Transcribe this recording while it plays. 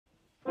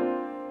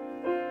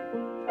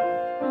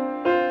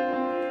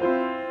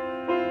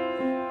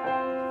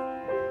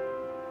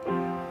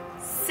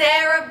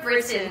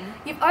Britton.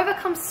 You've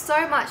overcome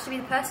so much to be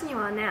the person you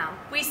are now.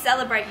 We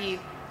celebrate you,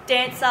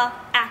 dancer,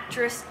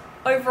 actress,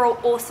 overall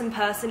awesome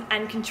person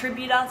and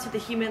contributor to the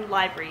Human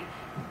Library.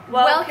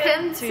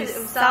 Welcome to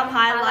some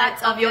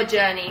highlights of your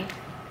journey.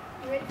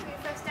 You ready for your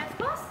first dance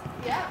class?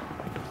 Yeah.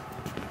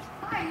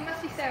 Hi, you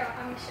must be Sarah.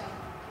 I'm Michelle.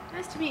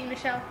 Nice to meet you,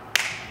 Michelle.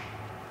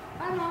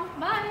 Bye, Mom.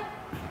 Bye.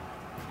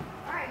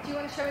 Alright, do you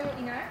want to show me what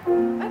you know?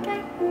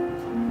 Okay.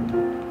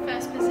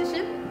 First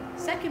position,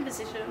 second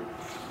position,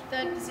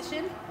 third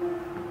position,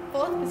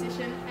 fourth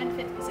position, and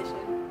fifth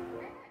position.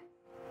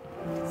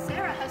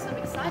 Sarah has some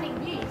exciting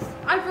news.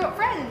 I brought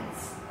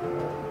friends.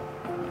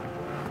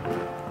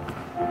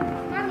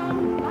 Bye,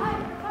 Mom. Bye.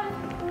 Bye.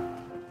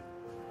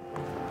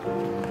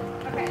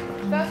 Okay,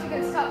 first we're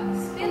going to start with a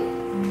spin,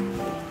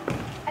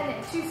 and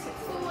then 2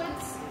 steps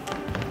forwards,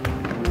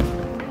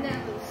 and then a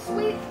little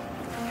sweep,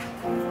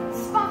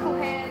 sparkle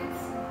hands,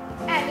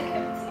 and a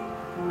curtsy.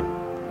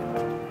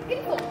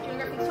 Beautiful. Do you want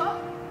to go from the top?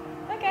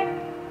 Okay.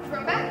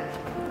 Run back.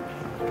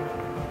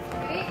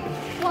 Ready?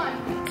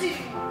 1, 2, 3,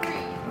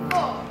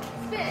 4.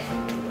 Spin.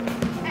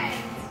 And.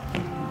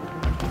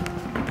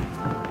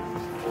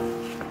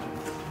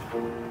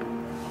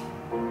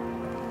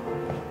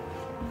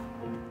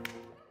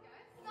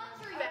 Not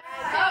too bad.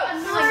 I'm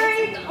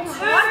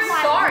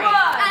sorry.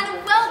 And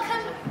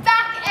welcome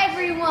back,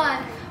 everyone.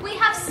 We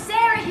have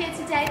Sarah here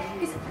today,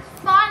 who's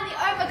finally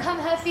overcome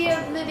her fear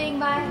of living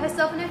by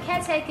herself and her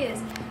caretakers.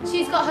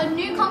 She's got her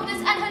new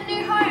confidence and her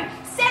new home.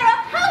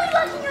 Sarah, how are you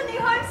liking your new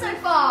home so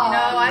far? You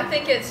know, I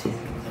think it's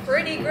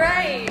pretty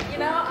great. You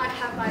know, I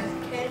have my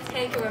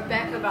caretaker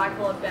Rebecca, but I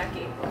call her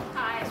Becky.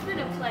 Hi, it's been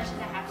a pleasure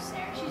to have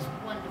Sarah. She's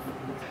wonderful.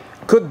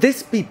 Could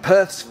this be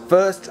Perth's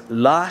first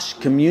Larsh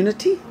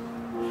community?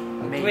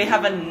 Do we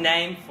have a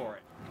name for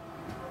it?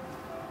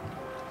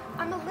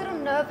 I'm a little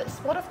nervous.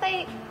 What if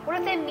they're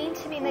mean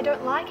to me and they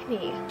don't like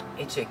me?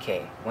 It's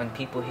okay. When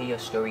people hear your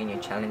story and your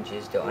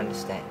challenges, they'll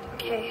understand.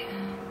 Okay.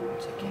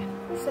 It's okay.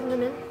 Send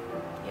them in.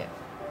 Yeah.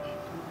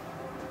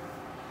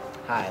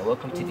 Hi,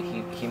 welcome to the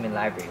Human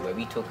Library, where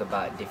we talk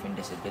about different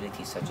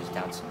disabilities such as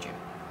Down syndrome.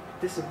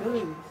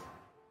 Disabilities?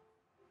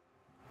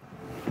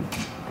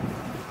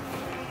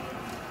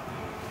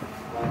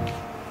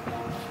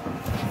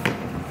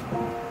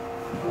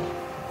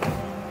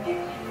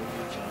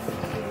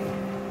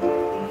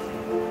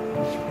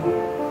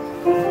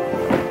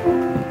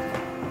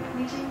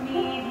 We can be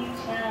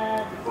each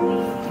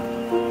other's